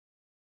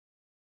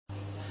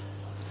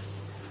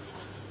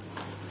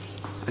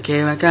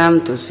Okay,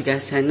 welcome to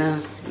Siga's channel.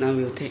 Now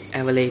we'll take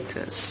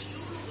elevators.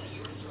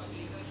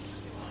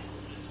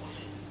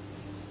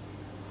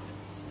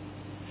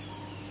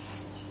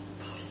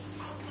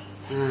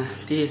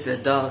 This is a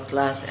door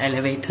glass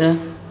elevator.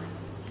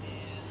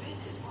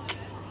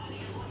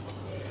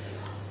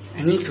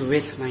 I need to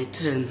wait my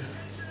turn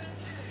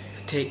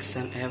to take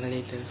some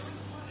elevators.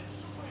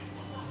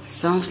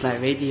 Sounds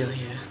like radio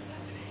here.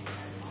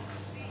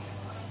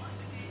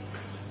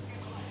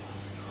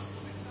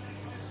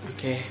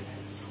 Okay.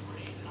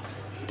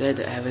 There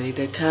the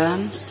elevator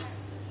comes.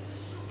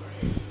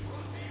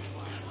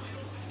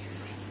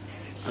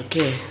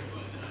 Okay.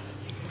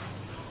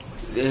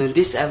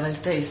 This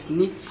elevator is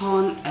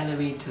Nippon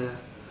elevator.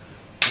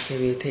 Okay,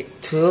 we'll take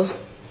two.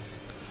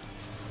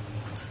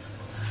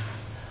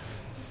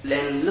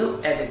 Then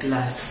look at the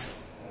glass.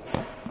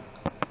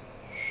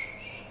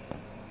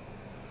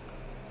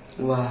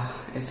 Wow,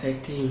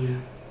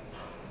 exciting.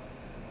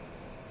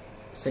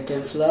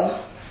 Second floor.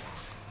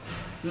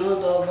 No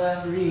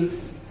doorbell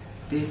rings.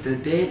 This is the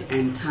date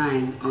and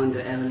time on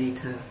the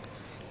elevator.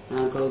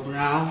 Now go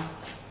brown.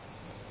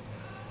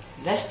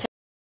 Let's check.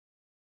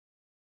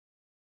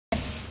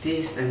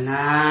 This is a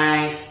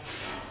nice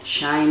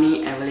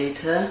shiny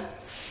elevator.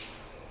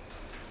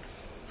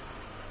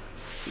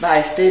 But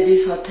I stayed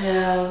this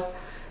hotel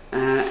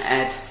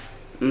at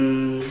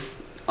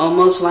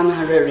almost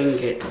 100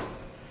 ringgit.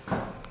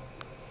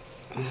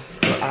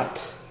 Go up.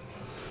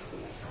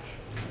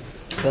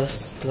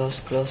 Close, close,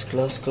 close,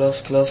 close,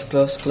 close, close,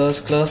 close,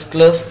 close, close,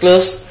 close,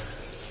 close.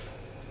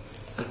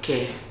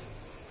 Okay.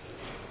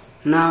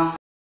 Now,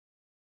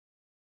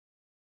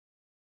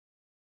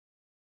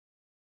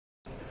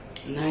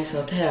 nice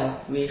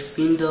hotel with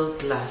window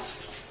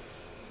glass.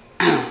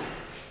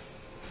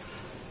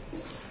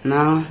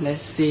 Now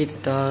let's see the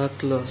door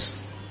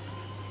close.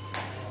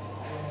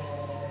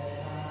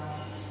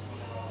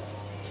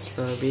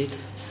 Slow a bit.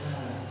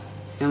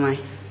 Am I?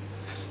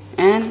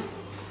 And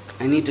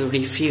I need to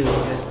refill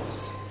here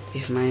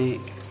with my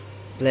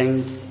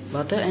blank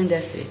bottle, and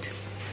that's it.